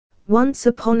Once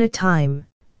upon a time,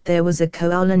 there was a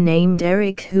koala named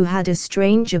Eric who had a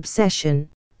strange obsession,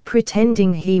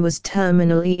 pretending he was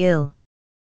terminally ill.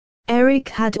 Eric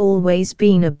had always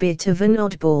been a bit of an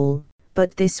oddball,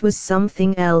 but this was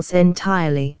something else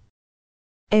entirely.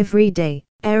 Every day,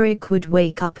 Eric would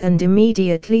wake up and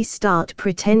immediately start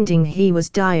pretending he was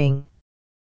dying.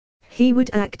 He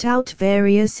would act out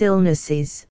various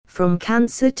illnesses, from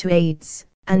cancer to AIDS,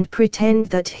 and pretend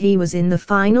that he was in the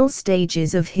final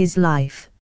stages of his life.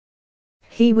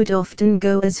 He would often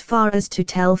go as far as to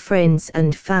tell friends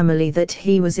and family that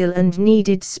he was ill and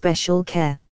needed special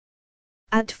care.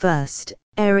 At first,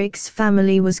 Eric's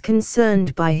family was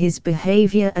concerned by his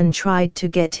behavior and tried to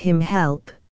get him help.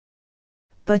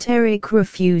 But Eric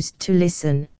refused to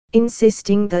listen,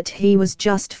 insisting that he was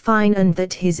just fine and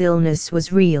that his illness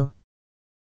was real.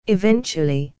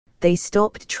 Eventually, they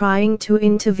stopped trying to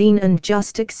intervene and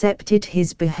just accepted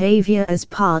his behavior as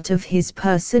part of his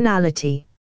personality.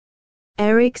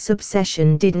 Eric's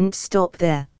obsession didn't stop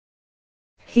there.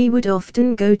 He would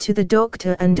often go to the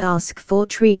doctor and ask for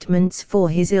treatments for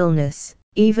his illness,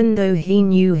 even though he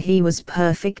knew he was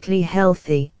perfectly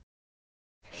healthy.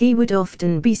 He would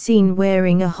often be seen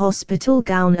wearing a hospital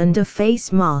gown and a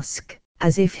face mask,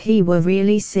 as if he were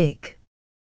really sick.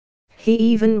 He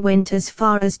even went as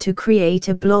far as to create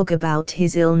a blog about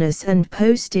his illness and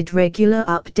posted regular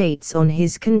updates on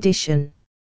his condition.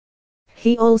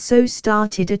 He also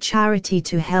started a charity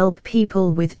to help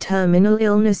people with terminal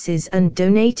illnesses and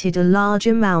donated a large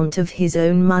amount of his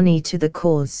own money to the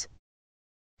cause.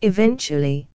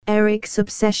 Eventually, Eric's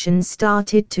obsession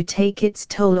started to take its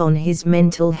toll on his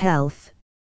mental health.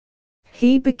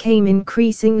 He became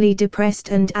increasingly depressed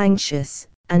and anxious,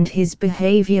 and his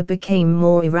behavior became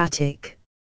more erratic.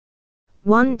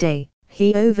 One day,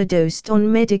 he overdosed on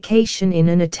medication in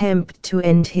an attempt to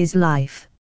end his life.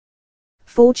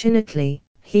 Fortunately,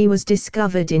 he was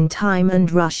discovered in time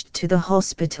and rushed to the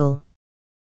hospital.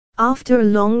 After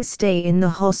a long stay in the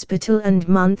hospital and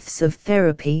months of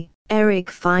therapy, Eric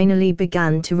finally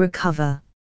began to recover.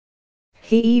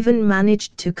 He even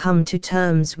managed to come to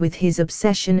terms with his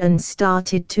obsession and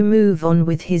started to move on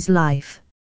with his life.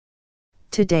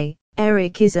 Today,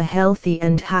 Eric is a healthy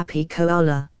and happy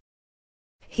koala.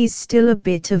 He's still a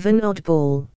bit of an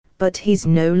oddball, but he's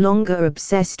no longer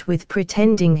obsessed with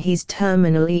pretending he's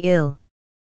terminally ill.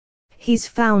 He's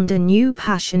found a new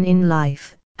passion in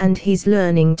life, and he's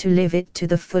learning to live it to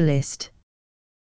the fullest.